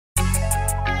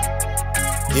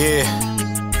Yeah,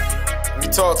 let me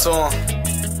talk to him.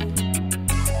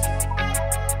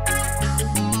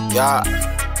 Yeah,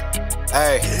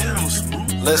 hey,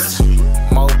 listen.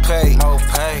 Mo Pape,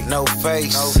 no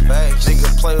face.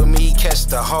 Nigga play with me, catch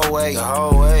the whole way.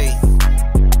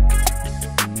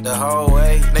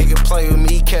 Nigga play with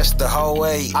me, catch the whole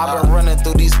way. I've been running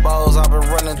through these bowls, I've been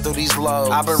running through these lows.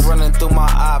 I've been running through my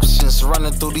options,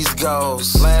 running through these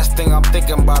goals. Last thing I'm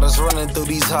thinking about is running through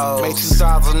these hoes. Made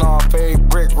 2,000 off every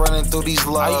brick, running through these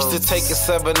lows. I used to take a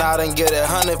 7 out and get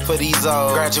 100 for these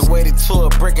O's. Graduated to a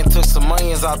brick and took some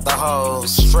millions out the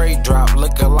hoes. Straight drop,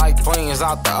 looking like flames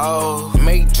out the O's.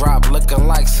 Mate drop, looking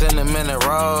like cinnamon and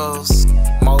rose.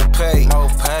 Mo Pape,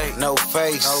 no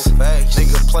face.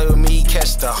 Nigga play with me,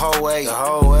 catch the whole way.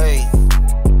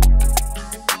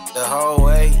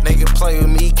 Nigga play with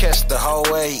me, catch the whole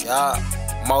way.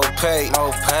 Mo Pape,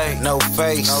 no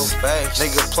face.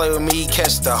 Nigga play with me,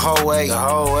 catch the whole way.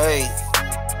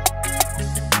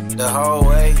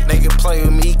 Nigga play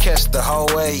with me, catch the whole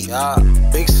way.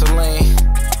 Big Celine,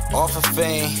 off a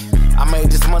fiend. I made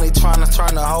this money tryna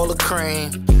turn the whole of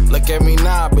cream. Look at me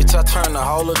now, bitch, I turn the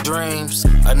whole of dreams.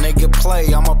 A nigga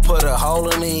play, I'ma put a hole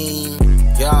in him.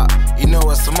 Yeah, you know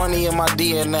it's money in my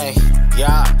DNA.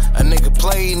 Yeah, a nigga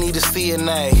play, need a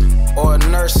CNA. Or a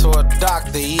nurse or a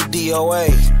doctor,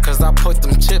 EDOA. Cause I put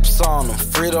them chips on them,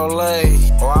 Frito-Lay.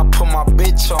 Or I put my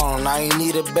bitch on him, I ain't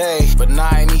need a bae. But now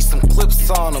I need some clips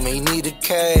on him, he need a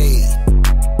K.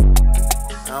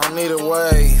 I don't need a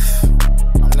wave,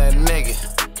 I'm that nigga.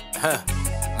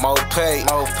 Mo Pape,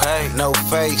 no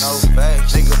face.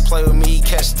 Nigga play with me,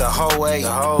 catch the whole way.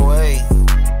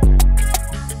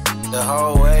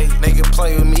 Nigga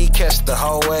play with me, catch the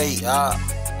whole way.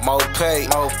 Mo Pape,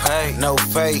 no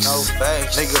face.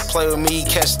 Nigga play with me,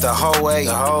 catch the whole way.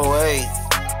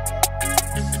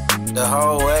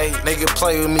 Nigga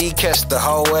play with me, catch the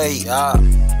whole way.